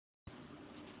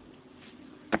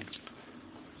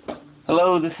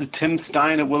Hello, this is Tim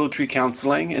Stein at Willow Tree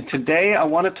Counseling, and today I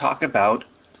want to talk about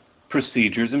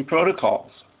procedures and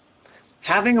protocols.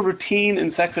 Having a routine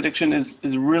in sex addiction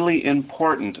is really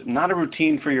important. Not a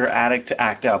routine for your addict to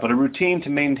act out, but a routine to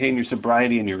maintain your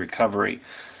sobriety and your recovery.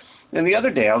 And the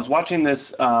other day I was watching this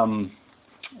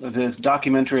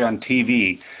documentary on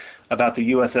TV about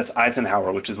the USS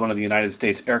Eisenhower, which is one of the United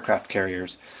States aircraft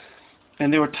carriers.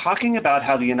 And they were talking about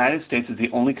how the United States is the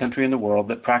only country in the world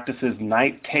that practices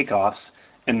night takeoffs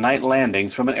and night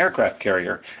landings from an aircraft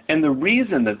carrier. And the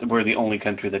reason that we're the only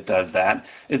country that does that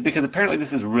is because apparently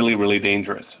this is really, really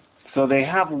dangerous. So they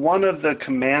have one of the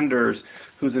commanders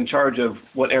who's in charge of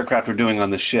what aircraft are doing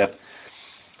on the ship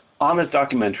on this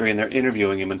documentary, and they're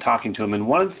interviewing him and talking to him. And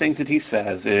one of the things that he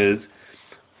says is,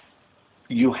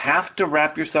 you have to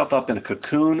wrap yourself up in a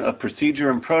cocoon of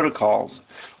procedure and protocols.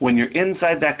 When you're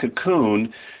inside that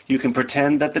cocoon, you can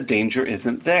pretend that the danger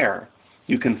isn't there.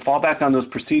 You can fall back on those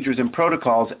procedures and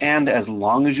protocols, and as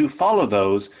long as you follow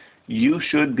those, you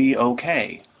should be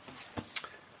okay.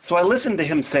 So I listened to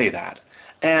him say that,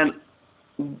 and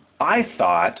I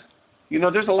thought,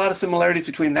 there's a lot of similarities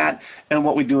between that and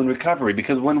what we do in recovery,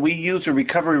 because when we use a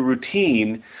recovery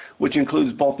routine, which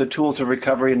includes both the tools of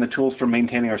recovery and the tools for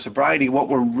maintaining our sobriety, what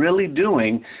we're really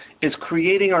doing is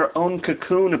creating our own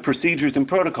cocoon of procedures and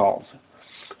protocols.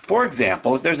 For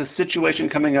example, if there's a situation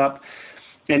coming up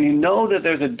and you know that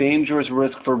there's a dangerous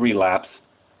risk for relapse,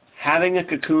 having a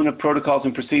cocoon of protocols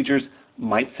and procedures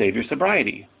might save your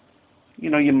sobriety.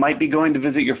 You might be going to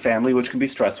visit your family, which can be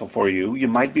stressful for you. You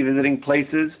might be visiting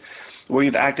places where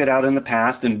you've acted out in the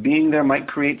past, and being there might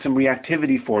create some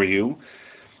reactivity for you.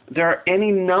 There are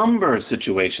any number of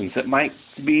situations that might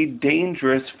be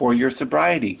dangerous for your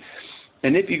sobriety.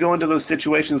 And if you go into those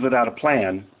situations without a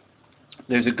plan,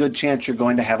 there's a good chance you're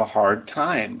going to have a hard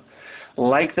time.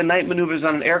 Like the night maneuvers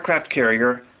on an aircraft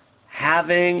carrier,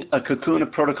 having a cocoon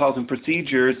of protocols and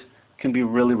procedures can be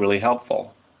really, really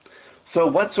helpful. So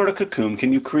what sort of cocoon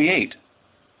can you create?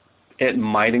 It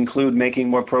might include making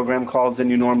more program calls than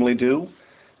you normally do,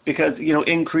 because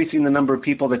increasing the number of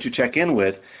people that you check in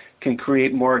with can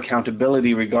create more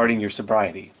accountability regarding your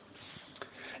sobriety.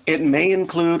 It may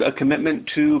include a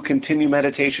commitment to continue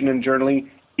meditation and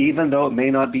journaling, even though it may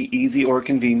not be easy or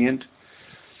convenient.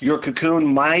 Your cocoon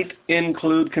might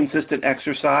include consistent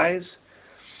exercise.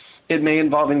 It may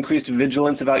involve increased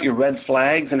vigilance about your red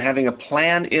flags and having a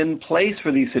plan in place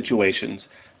for these situations.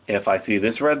 If I see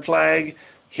this red flag,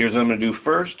 here's what I'm going to do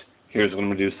first, here's what I'm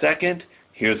going to do second,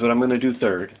 here's what I'm going to do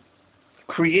third.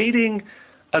 Creating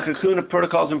a cocoon of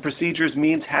protocols and procedures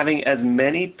means having as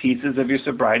many pieces of your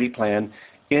sobriety plan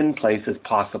in place as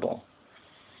possible.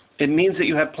 It means that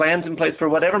you have plans in place for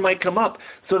whatever might come up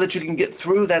so that you can get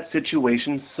through that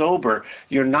situation sober.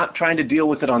 You're not trying to deal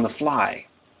with it on the fly.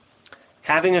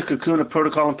 Having a cocoon of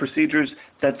protocol and procedures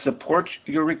that supports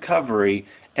your recovery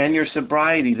and your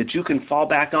sobriety that you can fall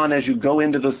back on as you go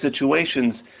into those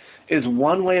situations is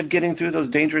one way of getting through those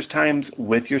dangerous times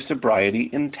with your sobriety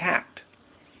intact.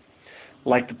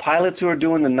 Like the pilots who are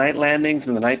doing the night landings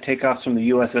and the night takeoffs from the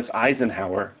USS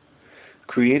Eisenhower,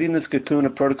 creating this cocoon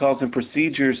of protocols and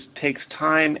procedures takes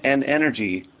time and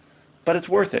energy, but it's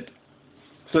worth it.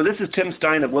 So this is Tim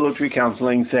Stein at Willow Tree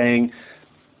Counseling saying,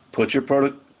 put your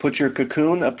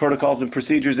cocoon of protocols and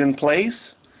procedures in place,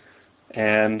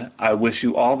 and I wish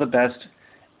you all the best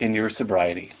in your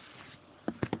sobriety.